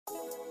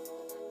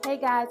Hey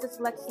guys, it's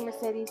Lexis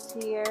Mercedes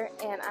here,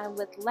 and I'm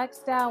with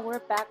Lexdown. We're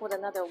back with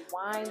another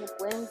Wine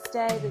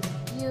Wednesday, this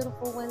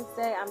beautiful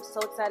Wednesday. I'm so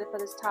excited for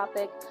this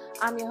topic.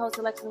 I'm your host,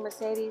 Alexis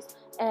Mercedes,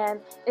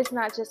 and it's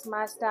not just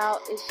my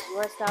style, it's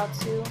your style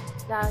too.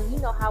 Now, you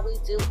know how we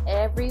do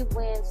every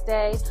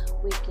Wednesday.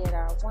 We get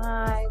our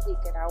wine, we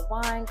get our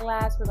wine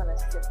glass. We're going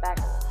to sit back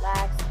and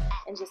relax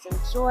and just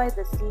enjoy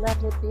this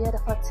lovely,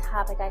 beautiful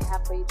topic I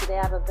have for you today.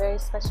 I have a very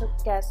special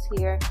guest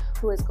here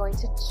who is going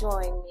to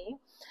join me.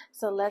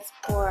 So let's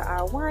pour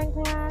our wine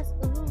glass.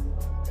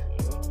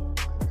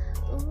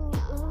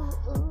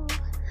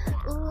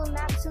 Ooh,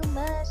 not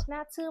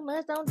too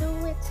much, don't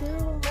do it too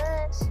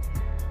much.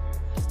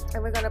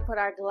 And we're going to put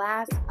our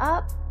glass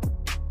up.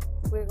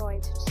 We're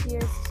going to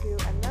cheers to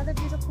another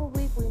beautiful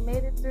week. We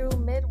made it through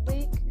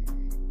midweek,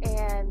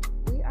 and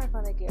we are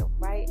going to get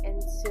right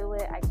into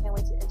it. I can't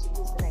wait to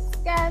introduce the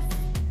next guest.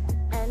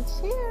 And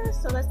cheers.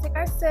 So let's take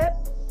our sip.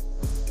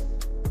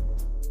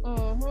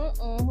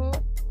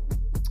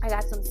 I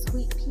got some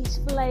sweet peach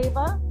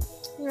flavor,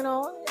 you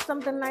know,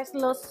 something nice,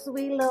 little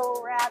sweet,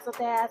 little razzle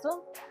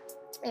dazzle.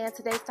 And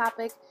today's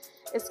topic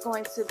is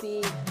going to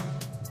be,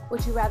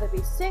 would you rather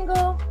be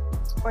single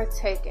or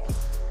taken?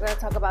 We're going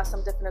to talk about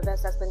some different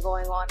events that's been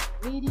going on in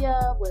the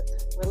media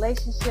with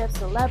relationships,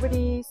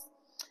 celebrities,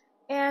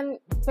 and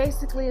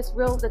basically it's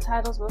real. The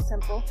title's real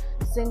simple: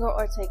 single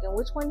or taken.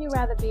 Which one you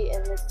rather be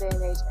in this day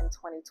and age in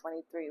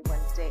 2023 when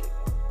dating?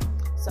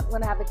 So I'm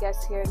going to have a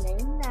guest here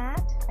named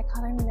Nat. I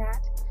call her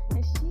Nat.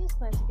 And she's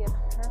going to give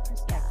her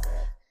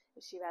perspective.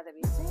 Would she rather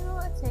be single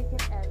or taken,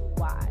 and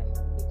why?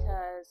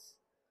 Because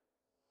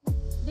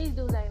these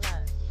dudes ain't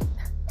none.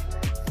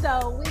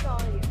 So we're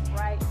going to get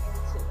right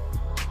into it.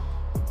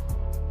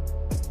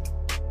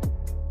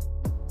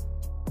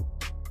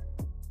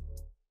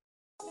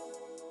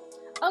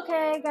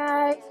 Okay,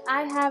 guys,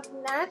 I have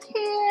Nat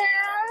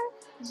here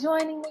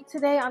joining me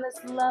today on this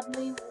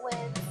lovely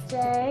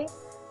Wednesday.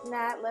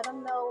 Nat, let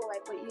them know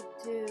what you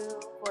do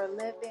for a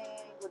living.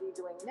 What are you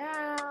doing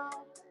now?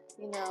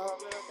 You know, a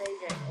little bit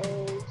your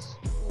age.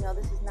 You know,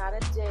 this is not a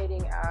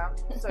dating app,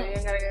 so you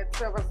ain't gotta get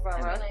super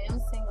fun. I mean, I am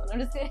single. I'm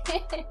just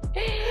kidding.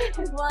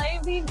 Well, I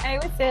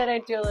would say that I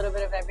do a little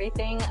bit of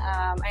everything.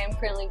 I am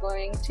currently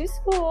going to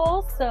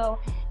school, so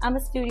I'm a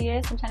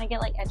studious. I'm trying to get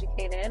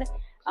educated.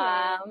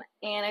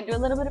 And I do a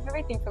little bit of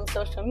everything from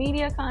social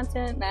media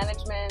content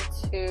management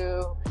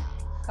to,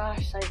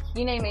 gosh,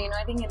 you name it. You know,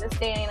 I think in this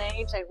day and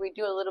age, we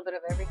do a little bit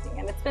of everything,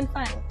 and it's been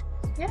fun.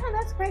 Yeah,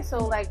 that's great.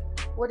 So,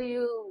 what do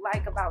you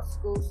like about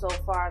school so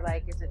far?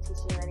 Is it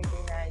teaching you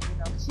anything that,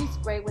 she's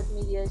great with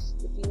media.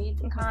 If you need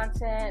some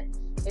content,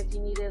 if you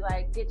need to,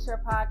 get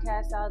your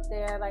podcast out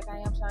there like I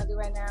am trying to do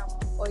right now,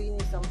 or you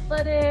need some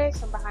footage,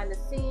 some behind the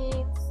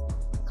scenes,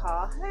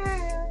 call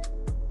her.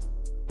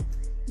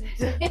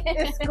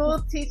 Is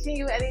school teaching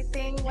you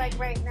anything,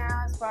 right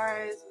now, as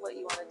far as what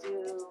you want to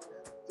do?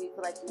 Do you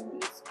feel like you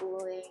need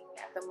schooling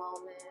at the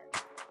moment?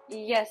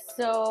 Yes,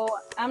 so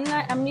I'm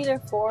neither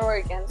for or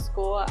against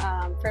school.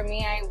 For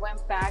me, I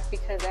went back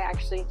because I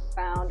actually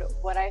found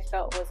what I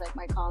felt was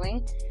my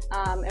calling.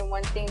 And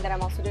one thing that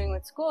I'm also doing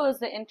with school is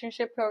the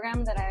internship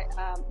program that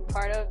I'm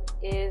part of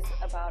is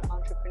about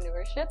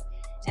entrepreneurship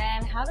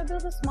and how to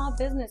build a small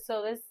business.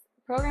 So this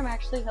program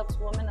actually helps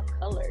women of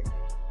color.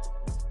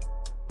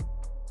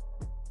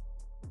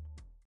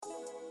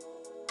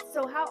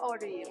 So how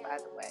old are you, by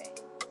the way?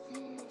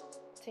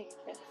 Take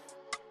a guess.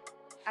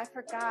 I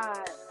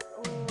forgot.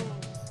 Ooh,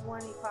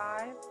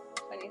 25?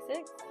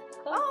 26?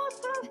 Oh,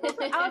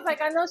 I was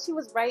I know she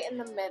was right in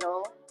the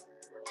middle.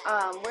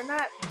 We're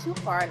not too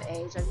far in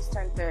age. I just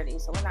turned 30,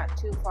 so we're not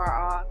too far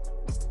off.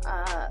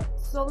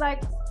 So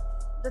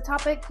the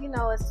topic,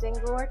 is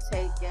single or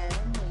taken.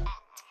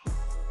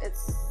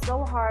 It's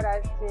so hard,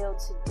 I feel,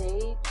 to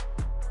date.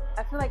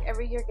 I feel like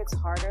every year gets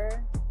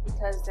harder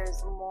because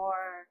there's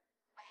more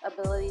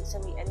ability to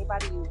meet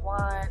anybody you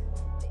want.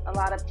 A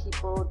lot of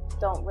people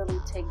don't really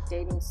take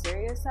dating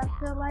serious, I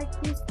feel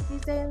these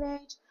day and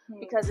age,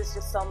 because it's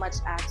just so much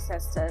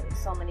access to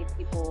so many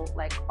people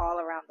all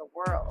around the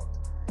world.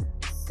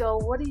 So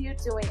what are you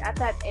doing at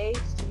that age?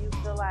 Do you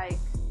feel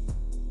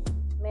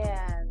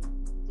man,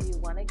 do you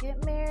want to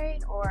get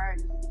married, or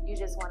you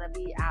just want to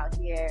be out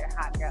here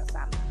hot girl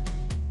summer?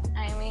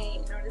 I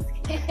mean, I'm just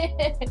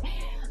kidding.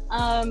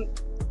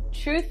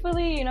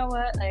 Truthfully, you know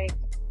what,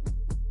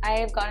 I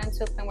have gotten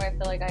to a point where I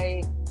feel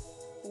I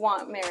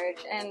want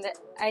marriage, and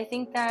I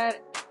think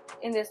that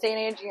in this day and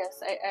age,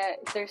 yes,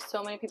 there's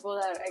so many people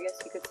that I guess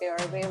you could say are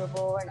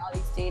available and all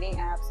these dating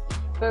apps,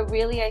 but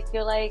really I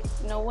feel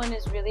no one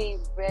is really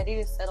ready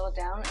to settle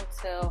down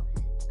until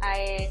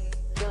I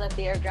feel that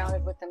they are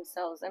grounded with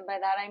themselves. And by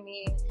that I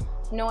mean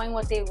knowing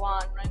what they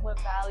want, knowing what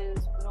values,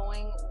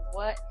 knowing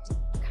what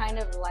kind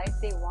of life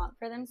they want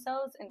for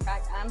themselves. In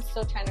fact, I'm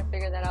still trying to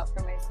figure that out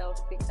for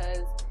myself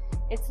because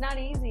it's not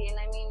easy. And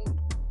I mean,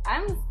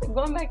 I'm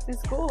going back to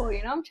school,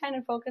 I'm trying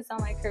to focus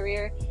on my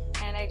career,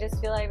 and I just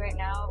feel right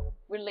now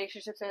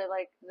relationships are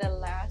the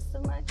last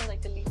of my, or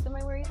the least of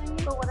my worries.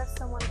 But what if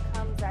someone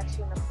comes at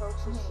you and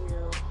approaches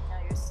you,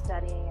 you're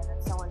studying, and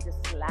then someone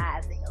just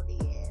slides in your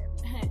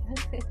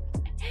DM?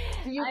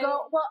 Do you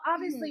go? Well,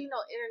 obviously,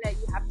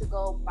 internet. You have to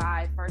go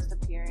by first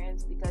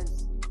appearance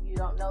because you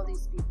don't know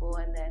these people,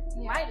 and then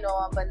you might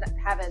know them, but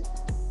haven't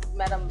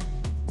met them,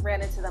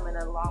 ran into them in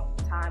a long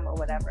time or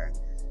whatever.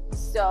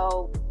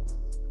 So,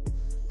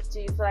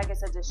 do you feel like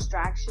it's a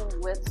distraction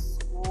with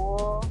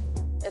school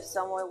if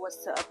someone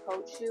was to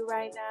approach you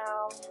right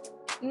now?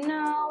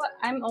 No,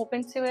 I'm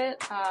open to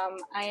it.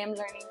 I am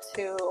learning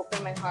to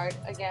open my heart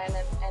again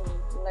and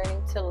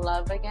learning to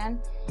love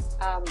again.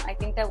 I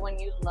think that when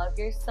you love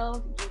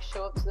yourself, you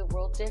show up to the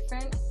world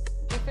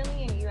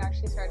differently, and you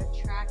actually start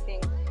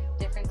attracting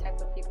different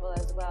types of people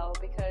as well.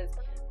 Because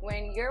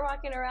when you're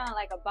walking around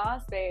like a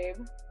boss babe,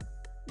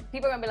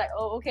 people are gonna be like,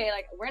 oh, okay,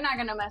 like we're not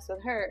gonna mess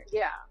with her.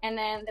 Yeah. And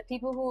then the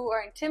people who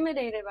are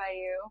intimidated by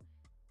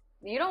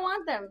you don't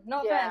want them.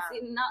 No offense,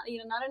 not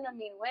in a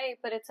mean way,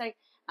 but it's like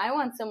I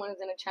want someone who's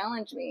gonna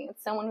challenge me.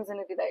 It's someone who's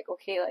gonna be like,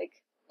 okay, like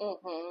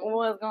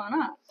what's going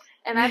on?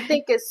 And I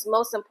think it's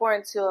most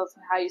important too of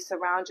how you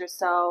surround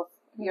yourself,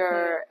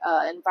 your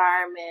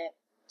environment,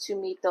 to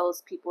meet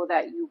those people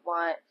that you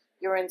want.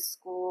 You're in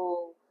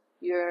school,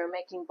 you're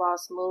making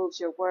boss moves,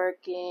 you're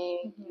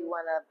working, you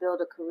want to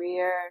build a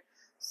career.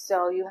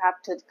 So you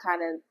have to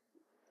kind of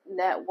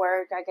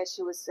network, I guess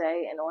you would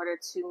say, in order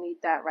to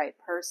meet that right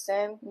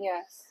person.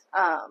 Yes.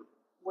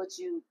 Would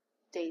you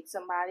date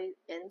somebody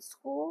in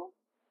school?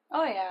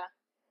 Oh, yeah.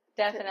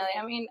 Definitely.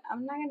 I mean,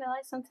 I'm not gonna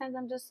lie. Sometimes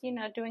I'm just,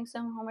 doing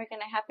some homework,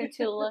 and I happen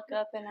to look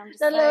up, and I'm just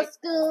the like, little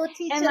school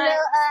teacher. am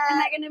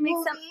I gonna make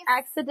movies? some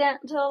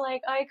accidental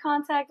eye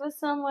contact with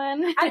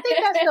someone? I think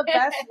that's the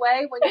best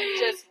way, when you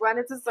just run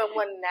into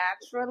someone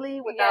naturally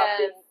without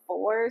being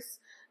forced.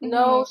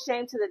 No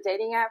shame to the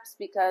dating apps,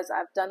 because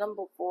I've done them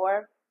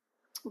before,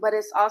 but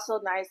it's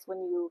also nice when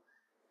you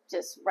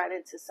just run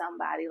into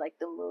somebody like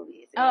the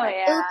movies. Oh, like,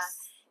 yeah.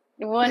 Oops.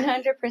 100%.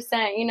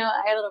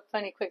 I had a little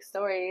funny quick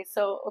story.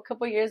 So a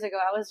couple years ago,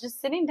 I was just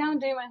sitting down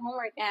doing my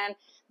homework, and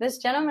this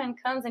gentleman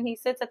comes and he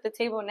sits at the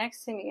table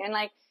next to me, and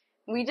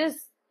we just,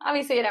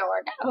 obviously it didn't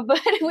work out,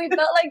 but we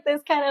felt like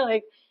this kind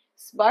of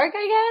spark,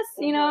 I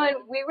guess, and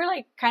we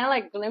were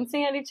kind of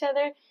glimpsing at each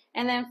other.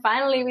 And then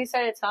finally we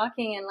started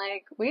talking, and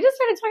we just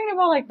started talking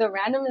about the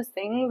randomest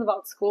things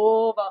about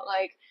school, about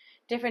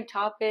different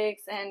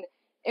topics, and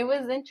it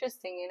was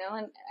interesting,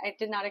 and I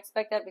did not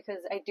expect that, because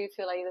I do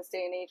feel like this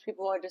day and age,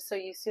 people are just so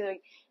used to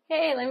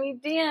hey, let me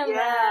DM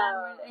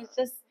them. It's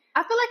just,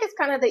 I feel like it's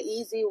kind of the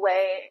easy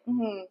way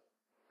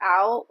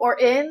out or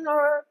in,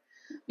 or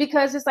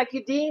because it's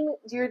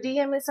you're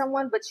DMing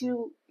someone, but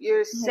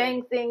you're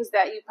saying things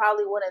that you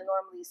probably wouldn't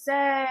normally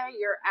say.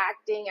 You're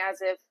acting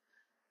as if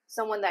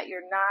someone that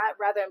you're not.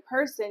 Rather, in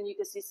person, you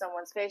can see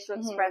someone's facial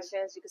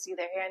expressions, you can see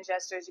their hand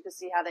gestures, you can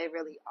see how they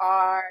really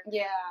are.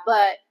 Yeah.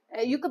 But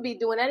you could be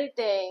doing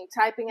anything,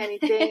 typing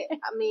anything.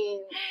 I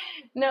mean,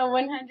 no,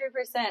 100%.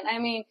 I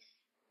mean,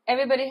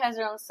 everybody has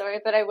their own story,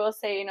 but I will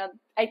say,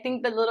 I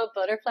think the little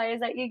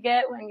butterflies that you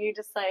get when you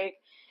just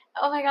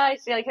oh my gosh,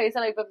 how you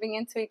said, bumping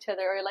into each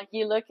other, or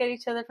you look at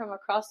each other from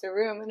across the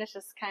room, and it's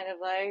just kind of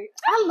I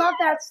love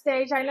that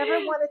stage. I never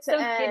wanted to so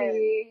end.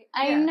 Kitty.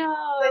 I know,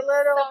 the it's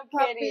little so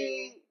puppy.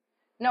 kitty.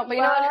 No, but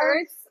you know what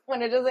hurts?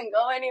 When it doesn't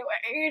go anywhere.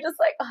 You're just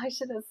oh, I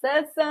should have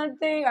said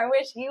something. I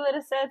wish he would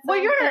have said something.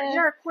 Well,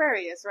 you're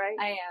Aquarius, right?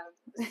 I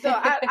am. So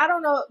I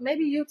don't know,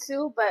 maybe you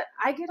too, but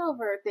I get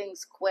over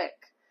things quick.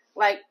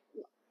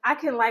 I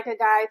can like a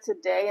guy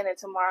today, and then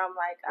tomorrow I'm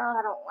like, oh,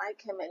 I don't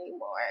like him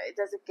anymore. It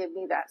doesn't give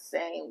me that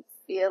same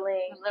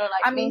feeling.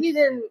 I mean, he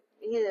didn't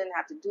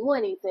have to do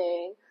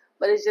anything,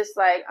 but it's just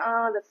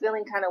the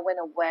feeling kind of went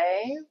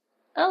away.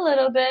 A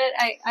little bit,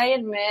 I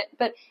admit,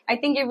 but I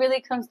think it really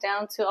comes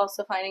down to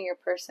also finding your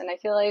person. I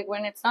feel like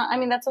when it's not, I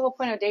mean, that's the whole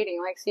point of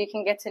dating, so you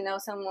can get to know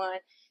someone,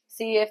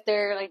 see if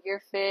they're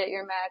your fit,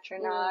 your match or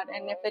not,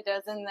 and if it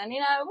doesn't, then,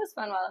 it was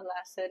fun while it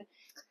lasted.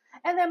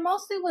 And then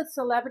mostly with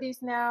celebrities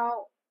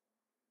now,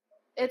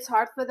 it's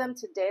hard for them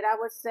to date, I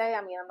would say.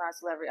 I mean, I'm not a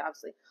celebrity,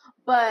 obviously,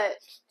 but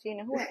do you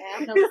know who I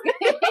am? No,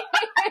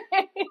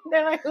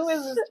 they're like, who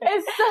is this? They're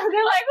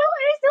like, who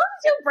is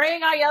you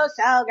bring on your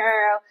show,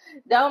 girl?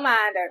 Don't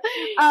mind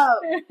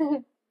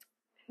her.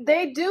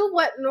 They do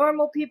what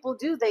normal people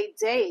do. They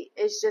date.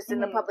 It's just in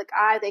the public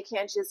eye. They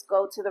can't just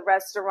go to the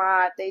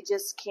restaurant. They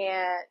just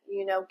can't,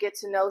 get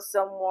to know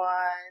someone,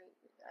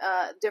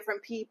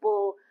 different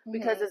people,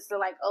 because it's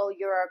oh,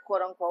 you're a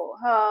quote unquote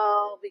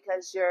hoe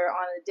because you're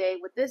on a date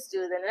with this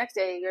dude, and the next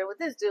day you're with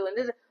this dude, and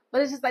this. But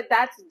it's just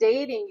that's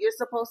dating. You're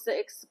supposed to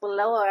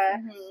explore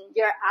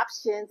your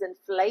options and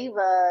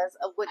flavors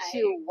of what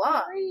you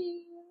want.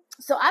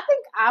 So I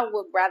think I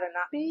would rather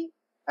not be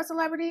a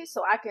celebrity,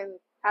 so I can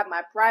have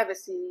my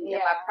privacy and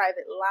my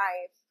private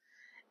life.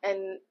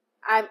 And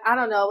I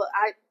don't know.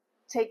 I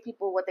take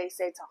people what they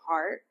say to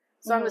heart.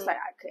 So I'm just I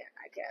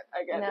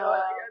can't.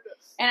 No.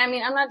 And I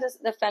mean, I'm not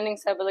just defending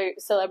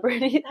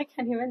celebrities. I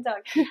can't even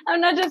talk.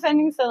 I'm not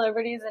defending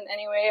celebrities in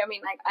any way. I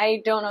mean,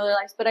 I don't know their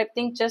lives, but I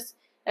think just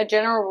a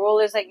general rule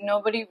is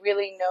nobody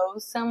really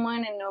knows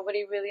someone, and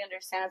nobody really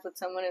understands what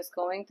someone is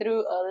going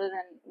through other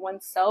than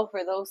oneself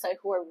or those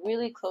who are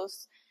really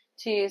close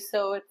to you.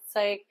 So it's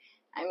I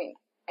mean,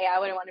 I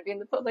wouldn't want to be in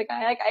the public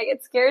eye. Like, I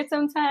get scared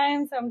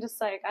sometimes. I'm just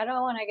like, I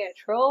don't want to get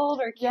trolled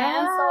or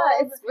canceled.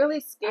 Yeah, it's really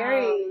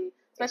scary.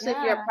 Especially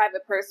if you're a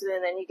private person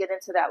and then you get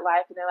into that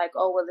life and they're like,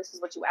 oh, well, this is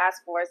what you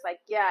asked for. It's like,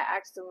 yeah, I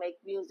asked to make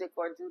music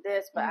or do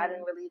this, but I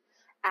didn't really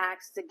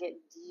ask to get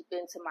deep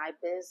into my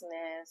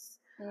business.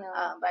 No.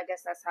 But I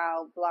guess that's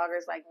how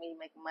bloggers like me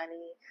make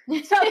money.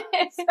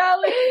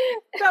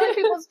 Telling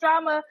people's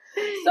drama.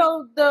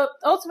 So the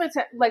ultimate,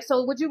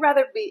 so would you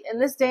rather be, in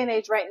this day and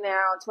age right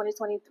now,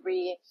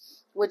 2023,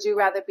 would you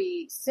rather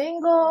be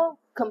single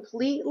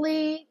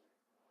completely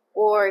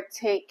or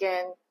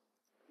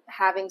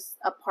having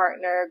a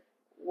partner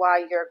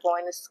while you're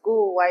going to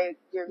school, while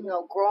you're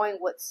growing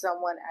with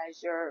someone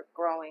as you're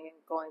growing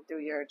and going through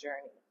your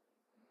journey?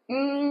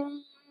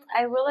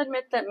 I will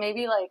admit that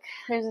maybe like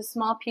there's a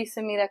small piece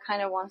of me that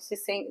kind of wants to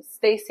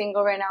stay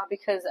single right now,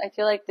 because I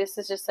feel like this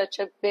is just such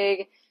a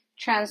big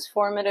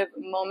transformative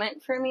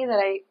moment for me that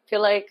I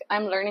feel like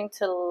I'm learning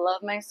to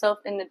love myself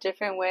in a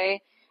different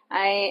way.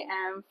 I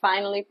am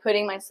finally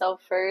putting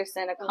myself first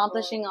and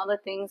accomplishing all the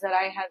things that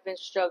I have been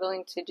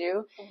struggling to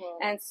do.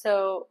 And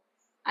so,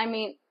 I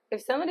mean,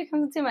 if somebody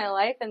comes into my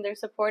life and they're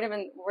supportive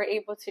and we're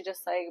able to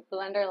just like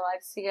blend our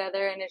lives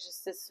together and it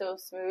just is so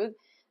smooth,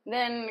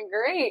 then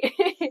great.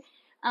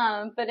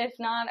 But if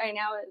not, right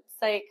now it's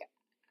like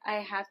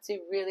I have to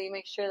really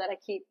make sure that I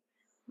keep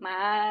my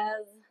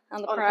eyes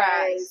on the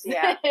prize.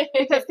 Yeah.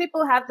 Because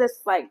people have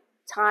this like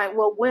time,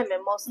 well,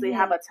 women mostly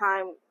have a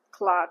time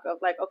clock of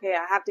like, okay,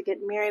 I have to get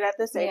married at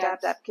this age, I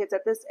have to have kids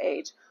at this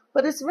age.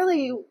 But it's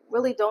really, you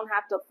really don't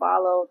have to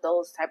follow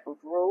those type of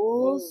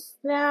rules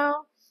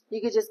now. You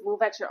could just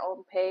move at your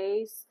own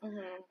pace.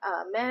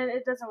 Man,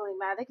 it doesn't really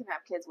matter. They can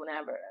have kids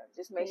whenever.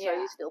 Just make sure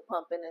you're still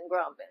pumping and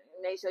grumping.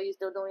 Make sure you're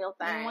still doing your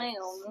thing.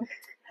 Well,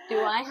 do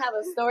I have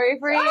a story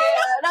for you? No,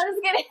 I'm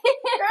just kidding.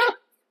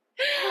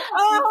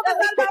 Oh,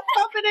 it's not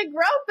pumping and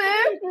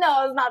grumping.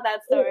 No, it's not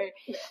that story.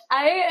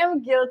 I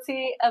am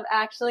guilty of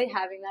actually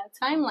having that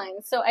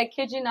timeline. So I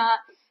kid you not,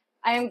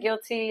 I am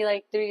guilty.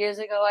 Like 3 years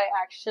ago, I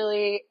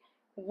actually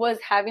was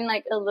having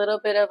like a little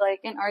bit of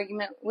like an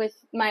argument with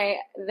my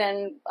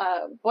then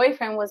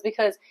boyfriend, was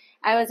because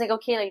I was like,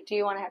 okay, like, do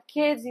you want to have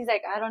kids? He's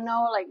like, I don't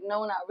know, like,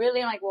 no, not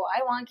really. I'm like, well,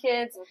 I want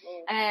kids.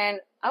 And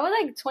I was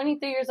like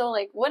 23 years old.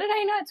 Like, what did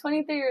I know at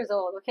 23 years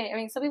old? Okay, I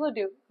mean, some people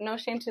do. No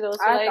shame to those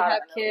who like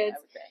have kids.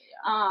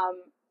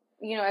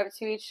 You know,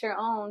 to each their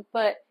own.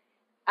 But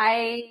how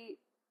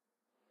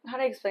do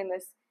I explain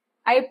this?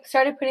 I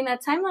started putting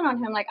that timeline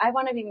on him. Like, I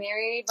want to be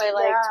married by,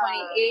 like,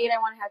 28. I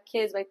want to have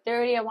kids by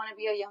 30. I want to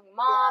be a young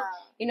mom.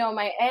 You know,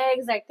 my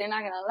eggs, like, they're not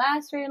going to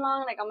last very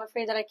long. Like, I'm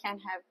afraid that I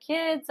can't have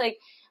kids. Like,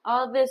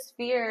 all this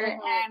fear.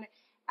 And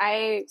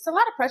it's a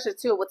lot of pressure,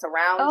 too, what's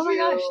around you. Oh, my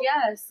gosh,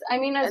 yes. I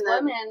mean, as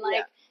women,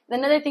 like,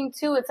 another thing,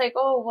 too, it's like,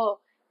 oh,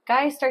 well,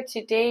 guys start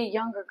to date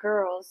younger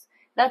girls.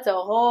 That's a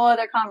whole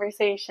other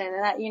conversation.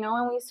 And that, you know,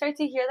 when we start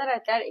to hear that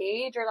at that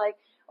age, or, like,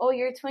 oh,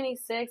 you're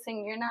 26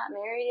 and you're not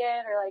married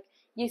yet, or, like,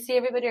 you see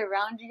everybody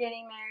around you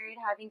getting married,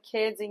 having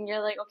kids, and you're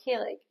like, okay,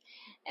 like,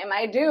 am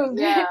I doomed?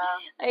 Yeah.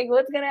 Like,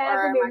 what's going to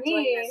happen to me?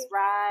 Doing this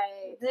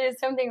right? There's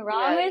something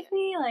wrong with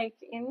me? Like,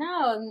 you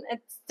know,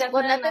 it's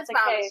definitely not the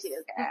case.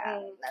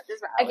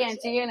 Again,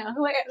 do you know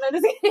who I am? No,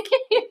 just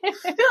kidding.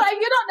 Like,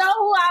 you don't know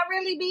who I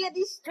really be in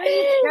these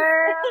streets,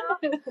 girl.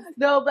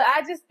 No, but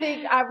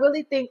I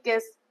really think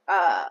it's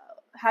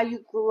how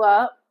you grew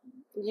up.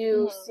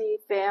 You see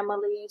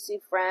family, you see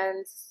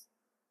friends.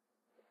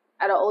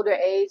 At an older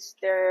age,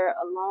 they're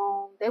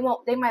alone. They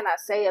might not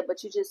say it,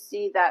 but you just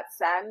see that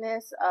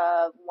sadness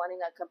of wanting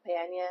a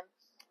companion.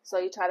 So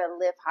you try to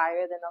live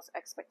higher than those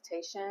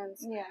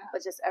expectations. Yeah.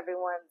 But just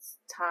everyone's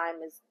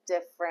time is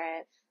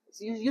different.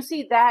 So you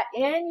see that,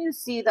 and you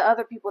see the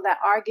other people that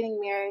are getting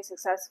married,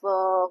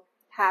 successful,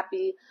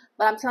 happy.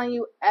 But I'm telling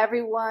you,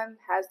 everyone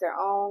has their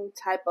own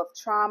type of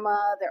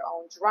trauma, their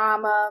own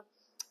drama,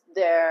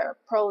 their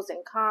pros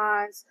and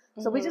cons.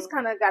 So we just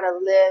kind of got to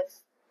live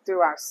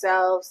through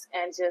ourselves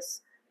and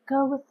just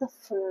go with the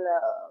flow.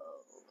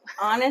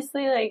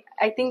 Honestly, like,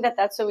 I think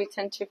that's what we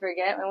tend to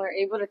forget when we're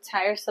able to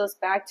tie ourselves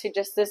back to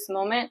just this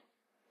moment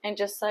and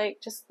just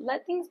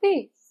let things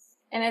be.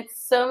 And it's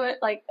so,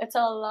 like, it's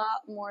a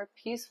lot more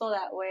peaceful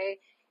that way.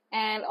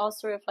 And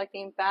also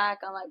reflecting back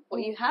on, like,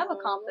 what you have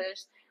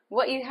accomplished,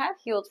 what you have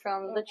healed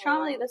from, the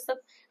trauma, the stuff,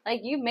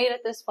 like, you made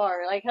it this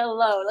far. Like,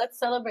 hello, let's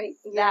celebrate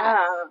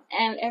that.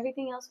 And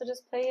everything else will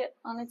just play it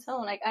on its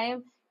own. Like, I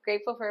am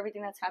grateful for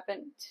everything that's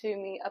happened to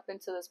me up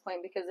until this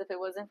point, because if it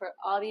wasn't for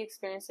all the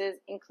experiences,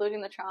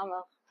 including the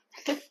trauma,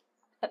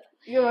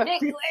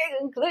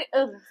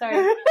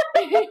 sorry.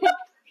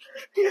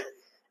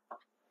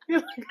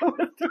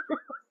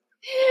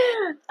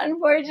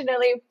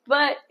 Unfortunately,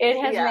 but it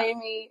has made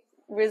me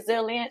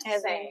resilient, it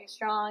has made me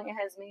strong, it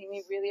has made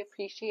me really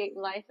appreciate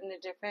life in a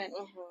different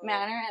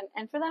manner,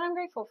 and for that I'm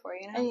grateful for,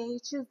 you know. And you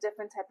choose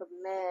different type of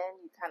men.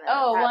 You kind of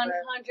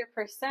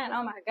 100%.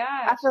 Oh my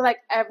gosh. I feel like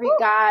every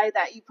guy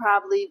that you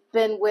probably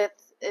been with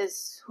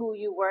is who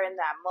you were in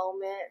that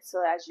moment.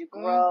 So as you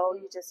grow,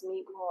 you just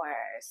meet more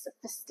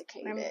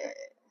sophisticated.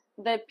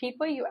 the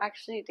people you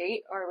actually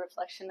date are a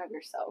reflection of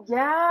yourself.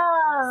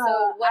 Yeah.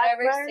 So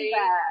whatever stage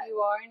that. you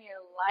are in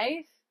your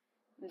life,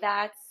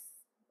 that's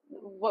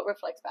what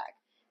reflects back.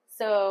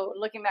 So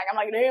looking back, I'm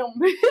like, damn.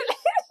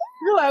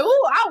 You're like,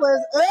 ooh, I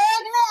was ugly.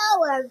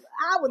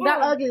 I was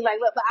not ugly like,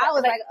 but I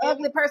was like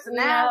ugly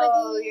personality,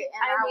 No, and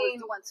I was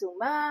doing too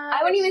much. I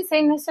wouldn't even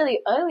say necessarily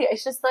ugly.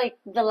 It's just like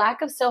the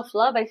lack of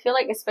self-love. I feel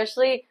like,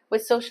 especially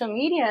with social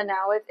media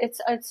now,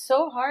 it's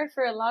so hard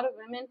for a lot of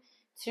women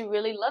to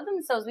really love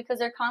themselves because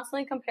they're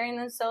constantly comparing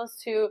themselves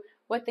to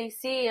what they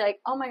see. Like,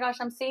 oh my gosh,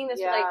 I'm seeing this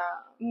with like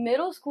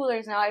middle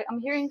schoolers now.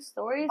 I'm hearing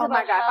stories about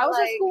my God, how, if I was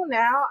in school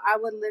now, I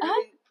would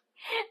literally...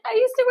 I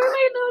used to wear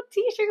my little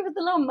t-shirt with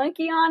the little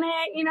monkey on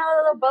it, you know,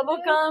 the little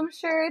bubblegum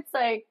shirts,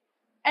 like,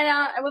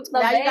 and with the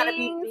now veins. You gotta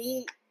be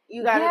beat.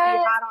 You gotta be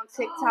hot on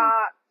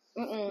TikTok.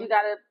 You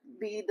gotta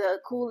be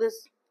the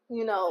coolest,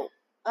 you know,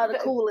 the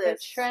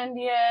coolest, the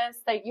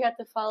trendiest. Like, you have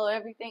to follow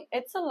everything.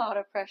 It's a lot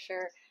of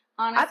pressure.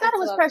 Honestly, I thought it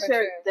was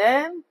pressure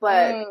then,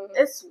 but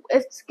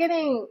it's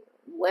getting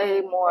way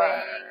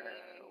more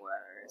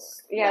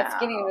worse. Yeah, it's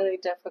getting really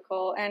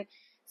difficult. And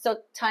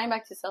so, tying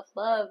back to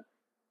self-love,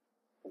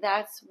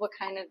 that's what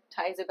kind of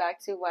ties it back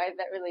to why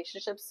that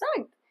relationship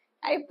sucked.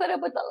 I put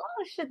up with a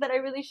lot of shit that I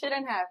really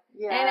shouldn't have.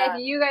 Yeah. And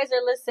if you guys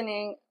are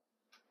listening,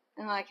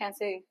 I can't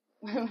say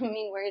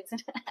mean words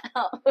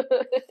now.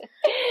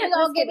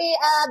 Don't get me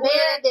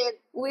abandoned.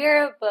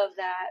 We're above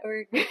that. I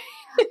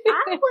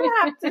would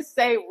have to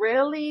say,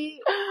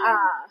 really,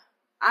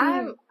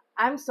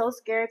 I'm so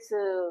scared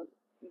to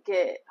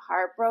get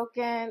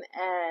heartbroken,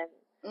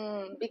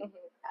 and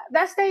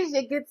that stage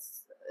it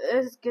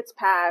gets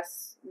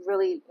past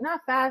really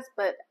not fast,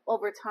 but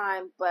over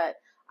time. But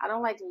I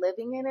don't like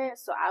living in it,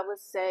 so I would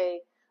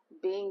say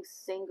being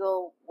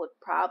single would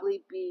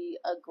probably be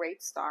a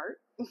great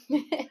start.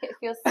 It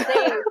feels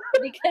safe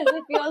because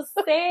it feels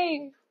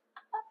safe.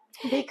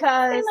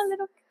 Because I'm a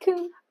little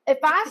cocoon. If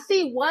I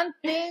see one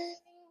thing,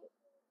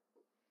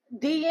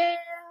 DM,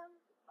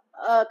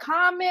 a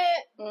comment,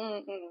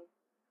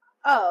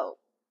 oh,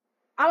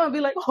 I'm gonna be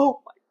like,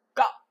 oh my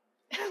God.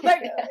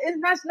 Like,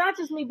 it's not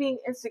just me being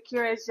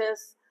insecure, it's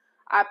just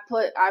I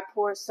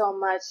pour so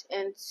much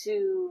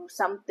into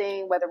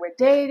something, whether we're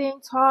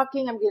dating,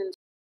 talking, I'm getting.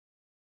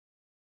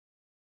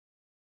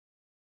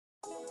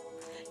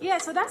 Yeah,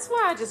 so that's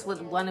why I just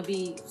would want to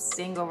be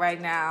single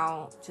right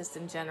now, just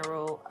in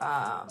general,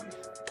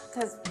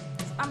 because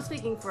I'm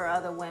speaking for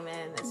other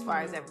women as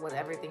far as what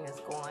everything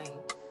is going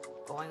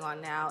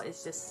on now.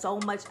 It's just so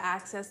much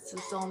access to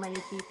so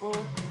many people.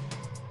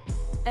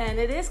 And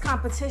it is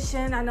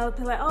competition. I know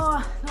people like,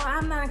 oh, no,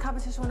 I'm not in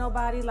competition with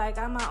nobody. Like,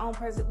 I'm my own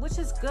person, which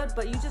is good,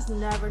 but you just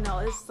never know.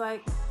 It's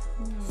like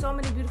so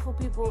many beautiful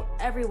people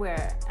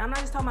everywhere. I'm not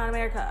just talking about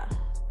America.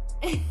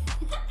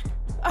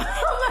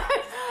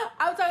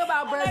 I'm talking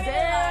about Brazil.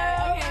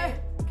 Okay,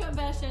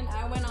 confession.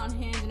 I went on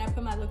Hinge and I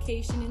put my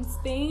location in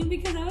Spain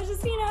because I was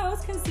just, I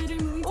was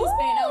considering moving to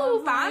Spain.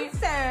 Oh,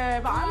 fancy.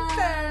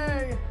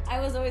 I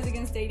was always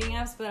against dating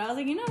apps, but I was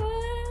like, you know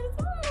what? It's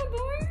a little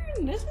boring.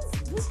 Let's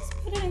just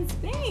put it in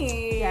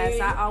Spain. Yes,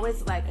 I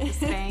always like the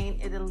Spain,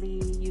 Italy,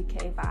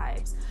 UK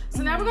vibes.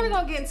 So now we're going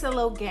to get into a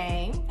little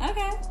game.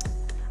 Okay.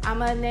 I'm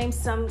going to name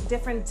some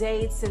different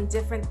dates and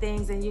different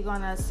things, and you're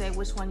going to say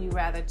which one you'd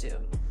rather do.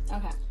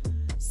 Okay.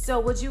 So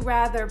would you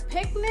rather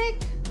picnic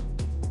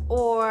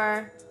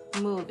or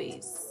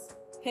movies?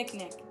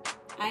 Picnic.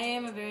 I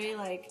am a very,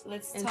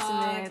 let's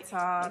intimate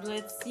talk.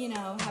 Let's,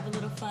 have a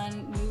little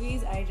fun.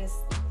 Movies, I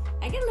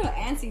get a little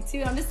antsy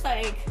too. I'm just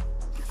like...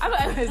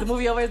 is the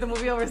movie over? Or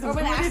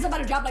when the action's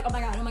about to drop, like, oh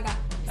my god.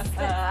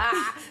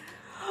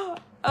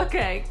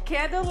 Okay,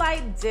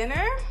 candlelight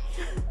dinner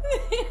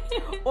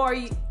or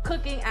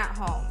cooking at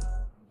home?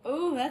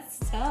 Ooh, that's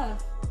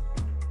tough.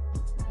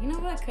 You know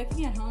what?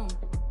 Cooking at home.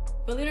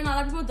 Believe it or not, a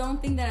lot of people don't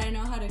think that I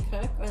know how to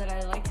cook or that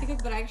I like to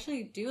cook, but I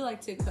actually do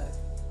like to cook.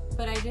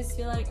 But I just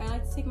feel like I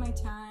like to take my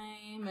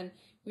time and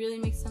really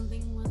make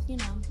something with,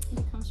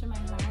 that comes from my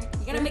heart.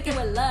 You gotta make it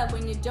with love.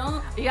 When you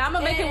don't... Yeah, I'm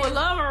gonna make it with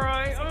love,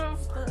 alright?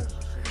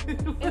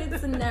 And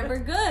it's never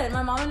good.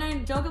 My mom and I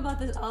joke about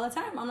this all the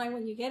time. I'm like,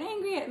 when you get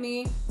angry at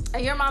me...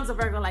 And your mom's a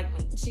Virgo like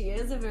me. She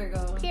is a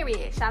Virgo.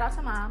 Period. Shout out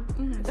to mom.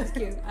 She's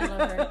cute. I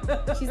love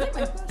her. She's like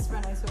my best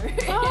friend, I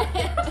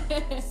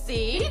swear.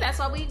 See? That's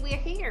why we're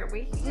here.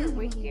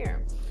 We're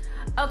here.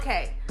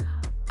 Okay.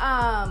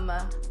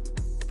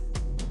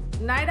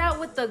 Night out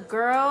with the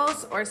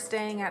girls or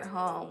staying at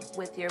home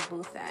with your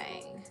boo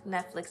thing?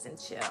 Netflix and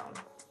chill.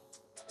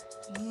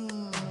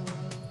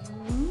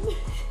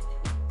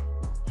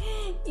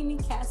 You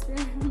mean Casper,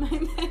 my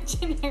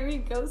imaginary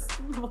ghost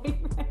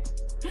boyfriend?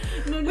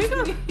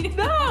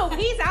 No,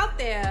 he's out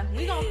there.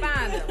 We gonna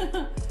find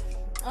him.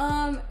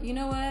 You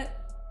know what?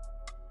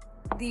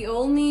 The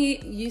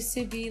only used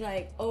to be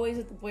always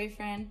with the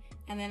boyfriend,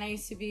 and then I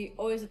used to be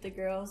always with the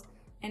girls,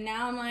 and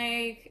now I'm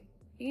like,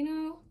 you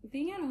know,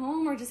 being at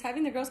home or just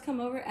having the girls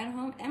come over at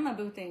home and my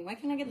boo thing. Why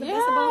can't I get the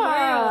best of both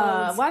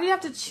worlds? Why do you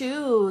have to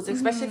choose,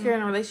 especially if you're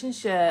in a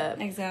relationship?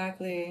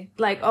 Exactly.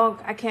 Like, oh,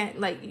 I can't,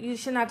 like, you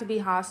shouldn't have to be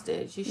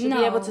hostage. You should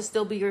be able to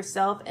still be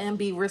yourself and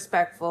be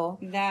respectful.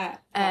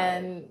 That part.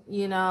 And,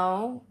 you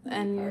know,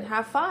 and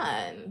have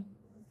fun,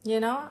 you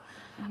know?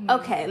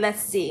 Okay,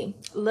 let's see.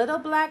 Little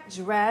black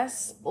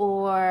dress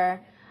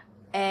or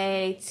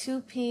a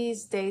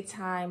two-piece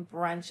daytime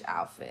brunch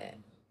outfit?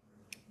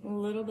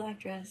 Little black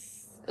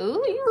dress.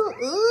 Ooh,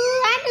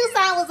 I knew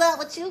something was up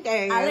with you,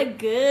 girl. I look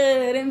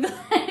good in black.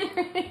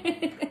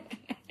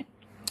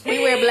 We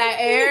wear black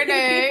every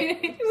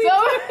day.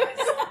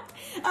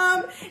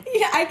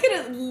 Yeah, I could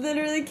have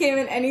literally came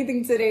in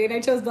anything today and I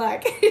chose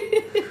black.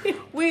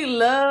 We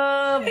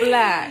love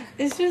black.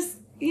 It's just,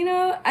 you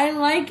know, I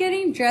like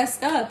getting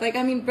dressed up. Like,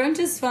 I mean, brunch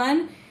is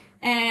fun.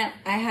 And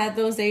I had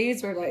those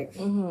days where, like,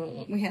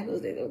 we had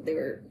those days that they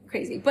were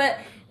crazy. But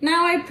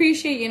now I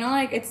appreciate, you know,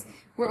 like,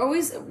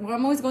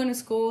 I'm always going to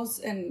schools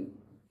and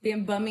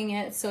being bumming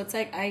it. So it's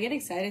like, I get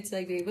excited to,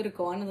 like, be able to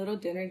go on a little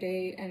dinner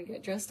date and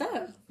get dressed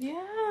up.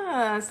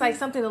 Yeah, it's like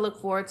something to look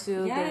forward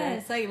to. Yeah,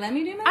 it's like, let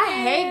me do my I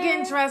hair. hate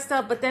getting dressed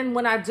up, but then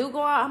when I do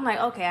go out, I'm like,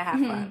 okay, I have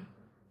fun.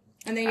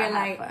 And then you're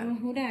like,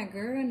 who that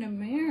girl in the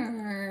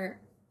mirror?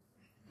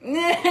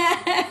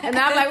 And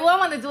I'm like, well, I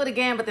want to do it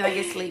again, but then I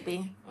get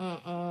sleepy.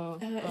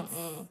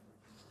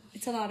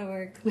 It's a lot of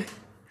work.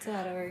 It's a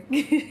lot of work.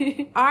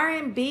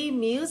 R&B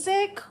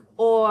music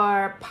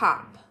or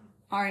pop?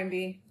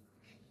 R&B.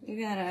 You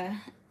gotta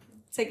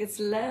take it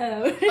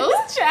slow.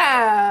 Oh,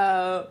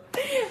 child.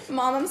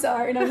 Mom, I'm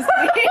sorry. No, I'm just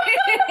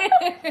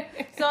kidding.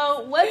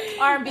 So what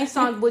R&B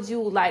song would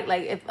you like?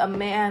 Like if a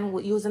man,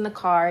 you was in the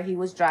car, he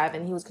was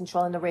driving, he was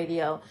controlling the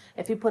radio.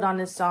 If he put on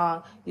this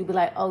song, you'd be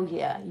like, oh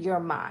yeah, you're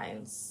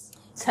mine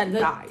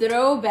tonight. The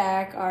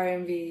throwback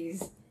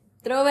R&Bs.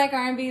 Throwback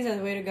R&Bs are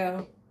the way to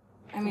go.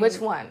 I mean, which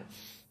one?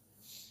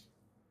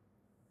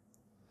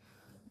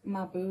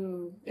 My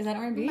boo. Is that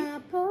R&B? My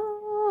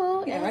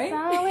boo. Yeah, right?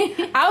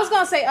 I was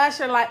gonna say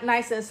Usher, like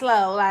nice and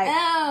slow, like.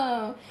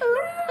 Oh.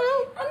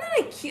 I'm not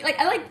a cute. Like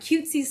I like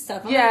cutesy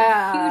stuff. I'm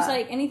yeah. Not huge,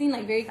 like anything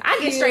like very. Cute. I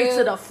get straight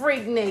to the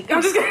freaknik.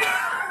 I'm just kidding.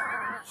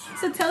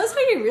 So tell us how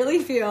you really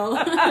feel.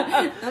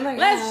 Oh my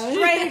Let's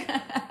straight.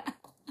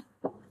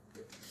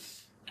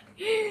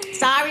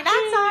 Sorry,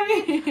 not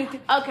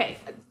sorry. Okay.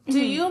 Do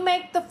you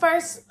make the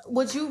first?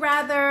 Would you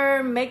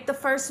rather make the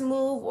first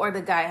move or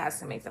the guy has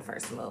to make the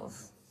first move?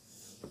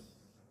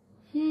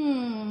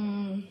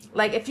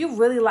 Like if you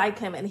really like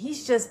him and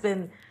he's just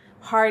been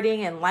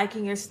hearting and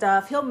liking your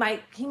stuff,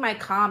 he might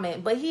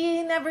comment, but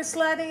he never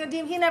slid in your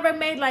DM. He never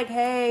made like,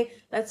 hey,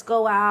 let's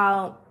go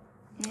out.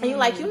 And you're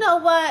like, you know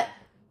what?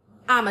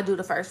 I'm gonna do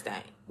the first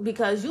thing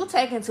because you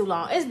taking too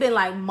long. It's been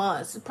like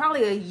months,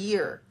 probably a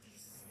year.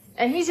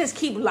 And he just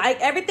keep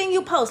like everything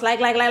you post, like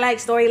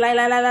story, like,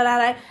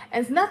 and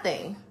it's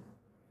nothing.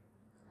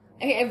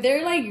 Okay, if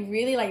they're like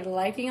really like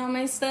liking all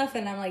my stuff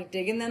and I'm like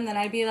digging them, then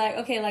I'd be like,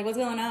 okay, like what's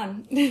going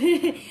on?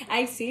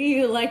 I see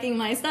you liking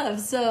my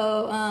stuff,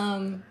 so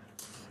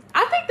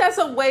I think that's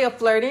a way of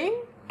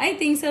flirting. I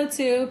think so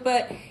too,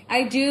 but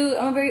I'm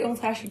a very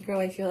old-fashioned girl,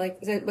 I feel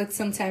like, but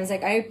sometimes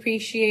like I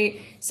appreciate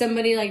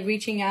somebody like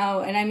reaching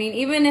out, and I mean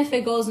even if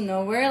it goes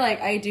nowhere, like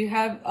I do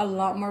have a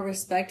lot more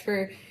respect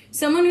for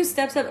someone who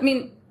steps up. I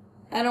mean,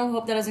 I don't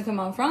hope that doesn't come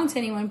off wrong to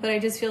anyone, but I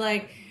just feel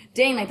like,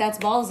 dang, like that's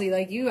ballsy.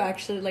 Like you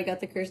actually like got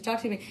the courage to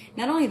talk to me.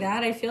 Not only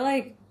that, I feel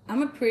like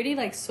I'm a pretty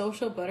like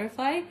social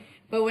butterfly,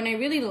 but when I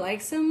really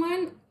like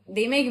someone,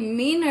 they make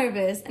me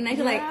nervous, and I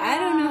feel like I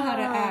don't know how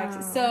to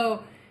act.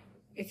 So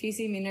if you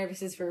see me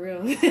nervous, it's for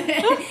real. We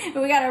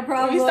got a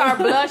problem. You start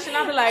blushing,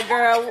 I'll be like,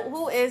 girl,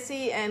 who is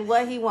he and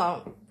what he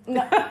want?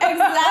 No,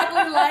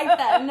 exactly like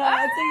that. No,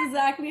 that's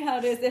exactly how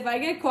it is. If I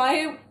get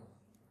quiet,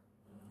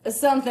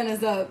 something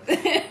is up.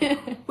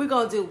 We're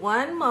going to do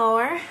one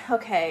more.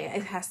 Okay,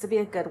 it has to be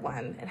a good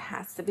one. It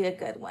has to be a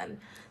good one.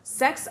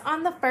 Sex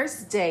on the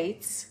first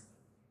date,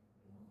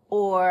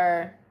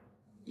 or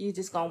you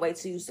just going to wait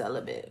till you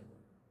celibate?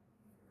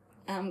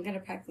 I'm going to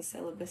practice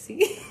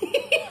celibacy.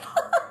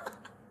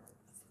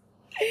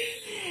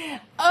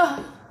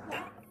 Oh,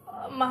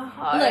 my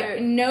heart.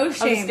 Look, no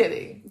shame. I'm just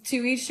kidding. To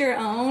each their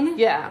own.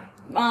 Yeah.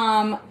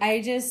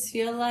 I just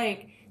feel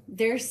like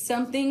there's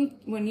something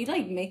when you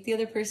like make the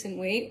other person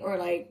wait or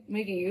like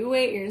making you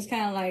wait, you're just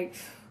kind of like,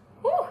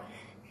 whew.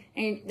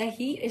 And the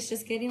heat is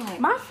just getting like.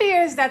 My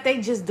fear is that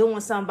they just doing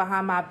something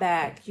behind my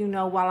back, you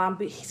know, while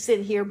I'm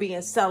sitting here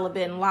being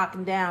celibate and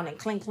locking down and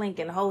clink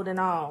and holding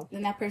on.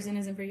 Then that person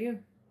isn't for you.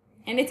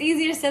 And it's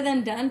easier said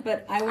than done,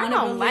 but I want to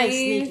believe. I don't like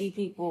sneaky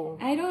people.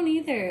 I don't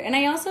either. And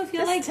I also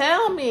feel just like.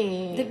 Tell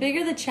me. The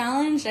bigger the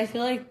challenge, I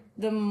feel like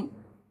the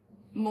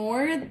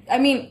more. I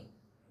mean,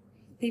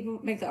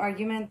 people make the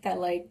argument that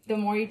like the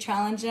more you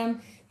challenge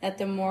them, that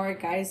the more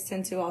guys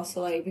tend to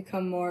also like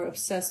become more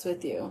obsessed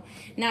with you.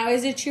 Now,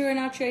 is it true or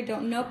not true? I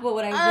don't know. But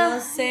what I will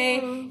say,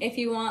 if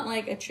you want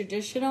like a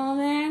traditional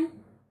man,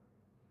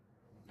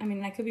 I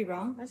mean, I could be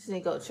wrong. I just need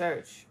to go to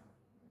church.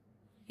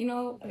 You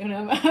know, I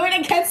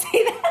can't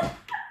say that.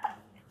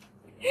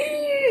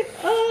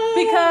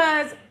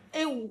 Because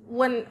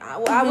when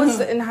I was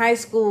in high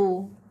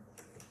school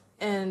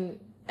and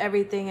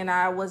everything, and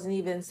I wasn't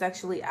even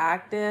sexually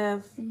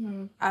active,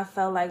 I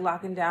felt like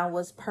locking down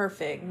was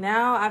perfect.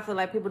 Now I feel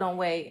like people don't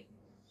wait.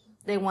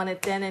 They want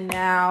it then and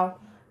now.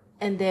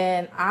 And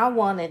then I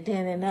want it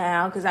then and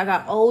now because I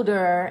got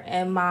older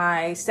and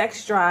my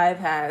sex drive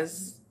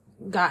has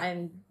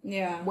gotten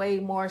way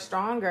more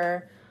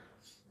stronger.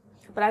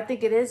 But I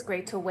think it is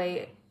great to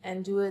wait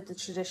and do it the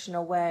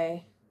traditional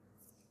way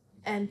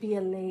and be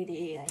a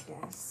lady, I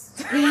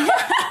guess.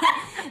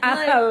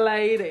 I'm a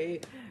lady.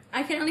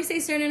 I can only say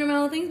certain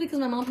amount of things because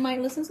my mom might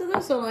listen to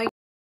this. So like,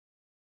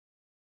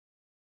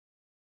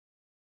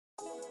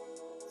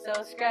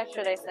 so scratch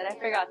what I said. I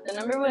forgot. The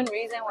number one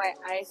reason why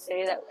I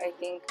say that I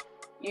think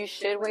you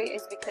should wait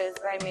is because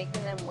by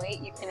making them wait,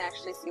 you can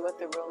actually see what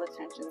the real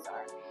intentions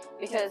are.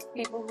 Because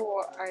people who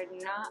are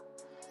not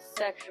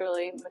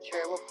sexually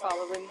mature will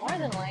probably more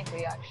than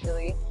likely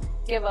actually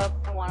give up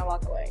and want to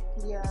walk away.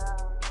 Yeah.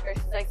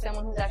 Versus like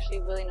someone who's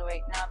actually willing to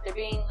wait. Now, if they're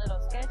being a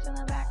little sketch in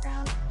the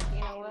background, you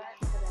know what?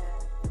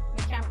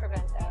 We can't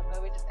prevent that,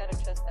 but we just gotta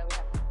trust that we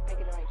have to make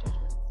the right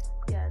judgment.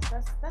 Yes,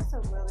 that's a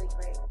really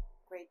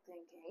great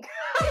thinking.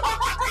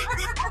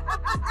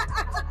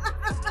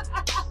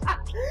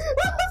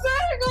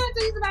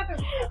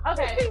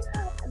 Okay,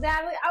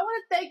 Natalie, I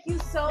want to thank you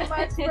so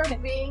much for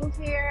being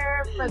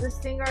here for the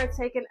Singer or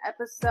Taken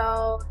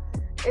episode.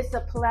 It's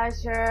a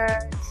pleasure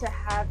to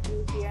have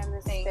you here in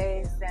this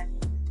space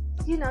and,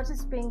 you know,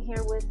 just being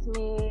here with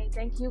me.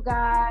 Thank you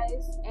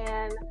guys.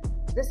 And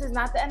this is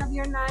not the end of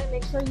your night.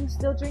 Make sure you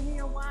still drinking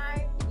your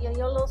wine, your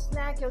little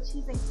snack, your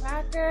cheese and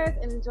crackers,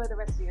 and enjoy the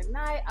rest of your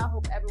night. I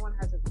hope everyone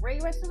has a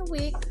great rest of the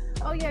week.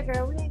 Oh yeah,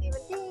 girl, we ain't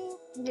even ding.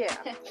 Yeah.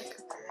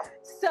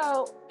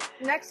 So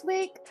next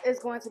week is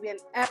going to be an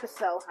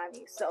episode,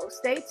 honey. So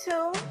stay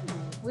tuned.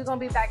 We're going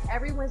to be back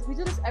every Wednesday. We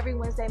do this every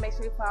Wednesday. Make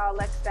sure you follow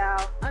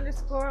Lexstyle_ on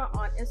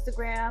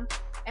Instagram.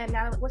 And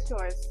now, what's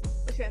yours?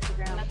 What's your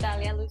Instagram?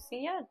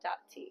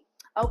 NataliaLucia.t.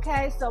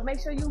 Okay, so make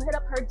sure you hit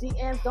up her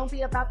DMs. Don't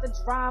be about the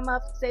drama.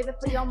 Save it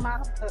for your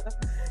mom.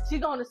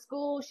 She's going to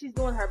school. She's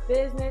doing her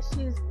business.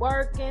 She's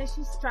working.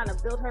 She's trying to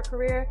build her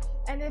career.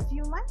 And if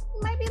you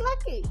might be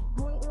lucky.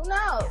 Who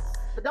knows?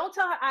 But don't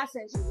tell her I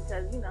sent you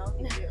because, you know.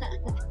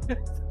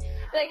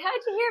 Like, how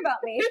did you hear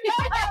about me?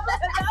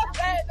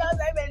 Don't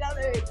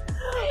say.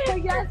 But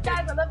yes,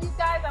 guys, I love you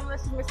guys. I'm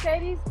Lexis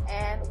Mercedes,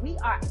 and we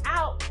are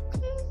out.